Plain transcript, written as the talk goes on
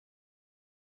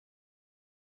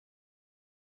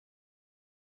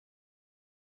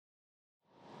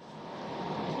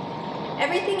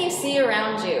Everything you see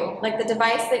around you, like the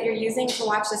device that you're using to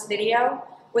watch this video,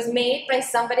 was made by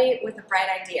somebody with a bright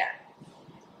idea.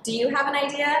 Do you have an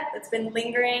idea that's been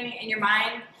lingering in your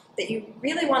mind that you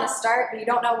really want to start, but you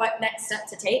don't know what next step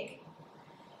to take?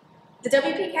 The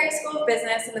W.P. Carey School of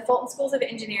Business and the Fulton Schools of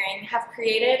Engineering have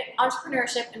created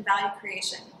Entrepreneurship and Value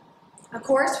Creation, a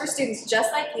course for students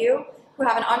just like you who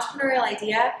have an entrepreneurial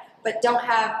idea but don't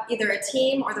have either a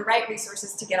team or the right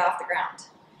resources to get off the ground.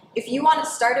 If you want to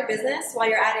start a business while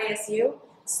you're at ASU,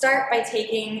 start by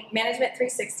taking Management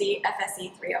 360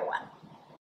 FSE 301.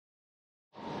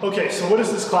 Okay, so what is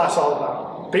this class all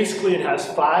about? Basically, it has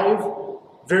 5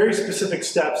 very specific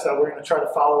steps that we're going to try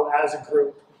to follow as a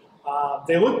group.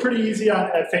 They look pretty easy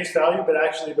at face value, but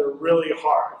actually they're really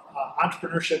hard.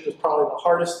 Entrepreneurship is probably the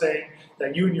hardest thing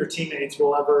that you and your teammates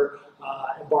will ever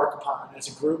embark upon as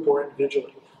a group or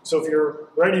individually. So if you're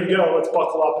ready to go, let's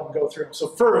buckle up and go through them. So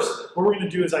first, what we're going to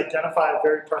do is identify a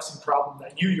very pressing problem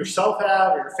that you yourself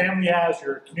have, or your family has,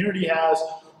 your community has,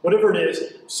 whatever it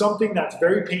is, something that's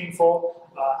very painful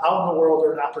out in the world,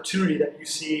 or an opportunity that you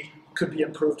see could be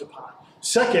improved upon.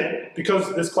 Second,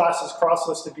 because this class is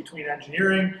cross-listed between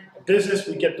engineering and business,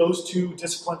 we get those 2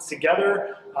 disciplines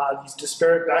together. These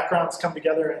disparate backgrounds come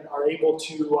together and are able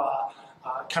to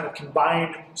kind of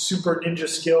combine super ninja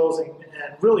skills and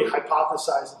really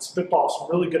hypothesize and spitball some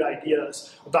really good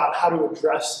ideas about how to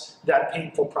address that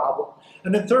painful problem.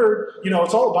 And then third,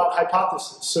 it's all about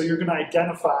hypothesis. So you're going to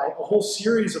identify a whole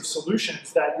series of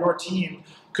solutions that your team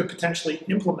could potentially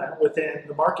implement within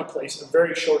the marketplace in a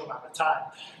very short amount of time.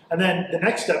 And then the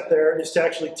next step there is to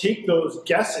actually take those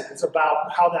guesses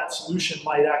about how that solution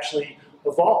might actually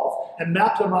evolve and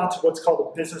map them onto what's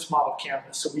called a business model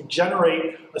canvas. So we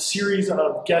generate a series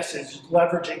of guesses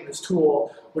leveraging this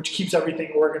tool, which keeps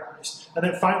everything organized. And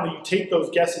then finally, you take those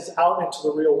guesses out into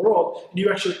the real world and you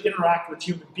actually interact with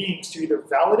human beings to either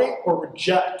validate or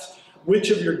reject which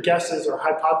of your guesses or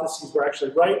hypotheses were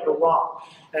actually right or wrong.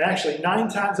 And actually 9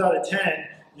 times out of 10,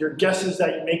 your guesses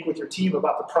that you make with your team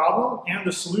about the problem and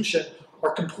the solution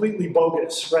are completely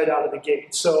bogus right out of the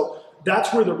gate. So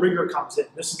that's where the rigor comes in.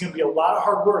 This is going to be a lot of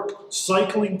hard work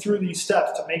cycling through these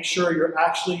steps to make sure you're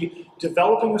actually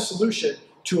developing a solution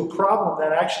to a problem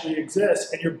that actually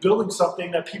exists and you're building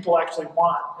something that people actually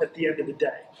want at the end of the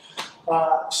day.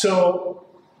 So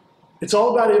it's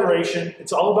all about iteration.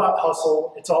 It's all about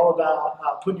hustle. It's all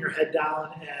about putting your head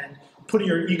down and putting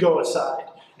your ego aside.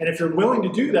 And if you're willing to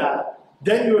do that,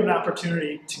 then you have an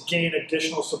opportunity to gain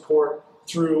additional support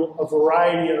through a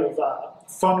variety of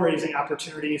fundraising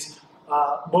opportunities.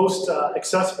 Most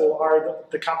accessible are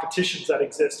the competitions that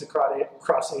exist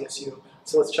across ASU.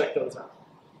 So let's check those out.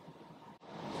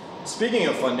 Speaking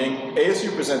of funding,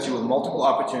 ASU presents you with multiple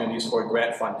opportunities for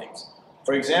grant fundings.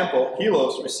 For example,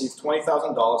 Helos received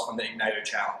 $20,000 from the Igniter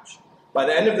Challenge. By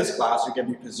the end of this class, you're going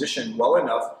to be positioned well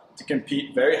enough to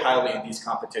compete very highly in these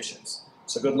competitions.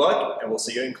 So good luck, and we'll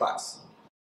see you in class.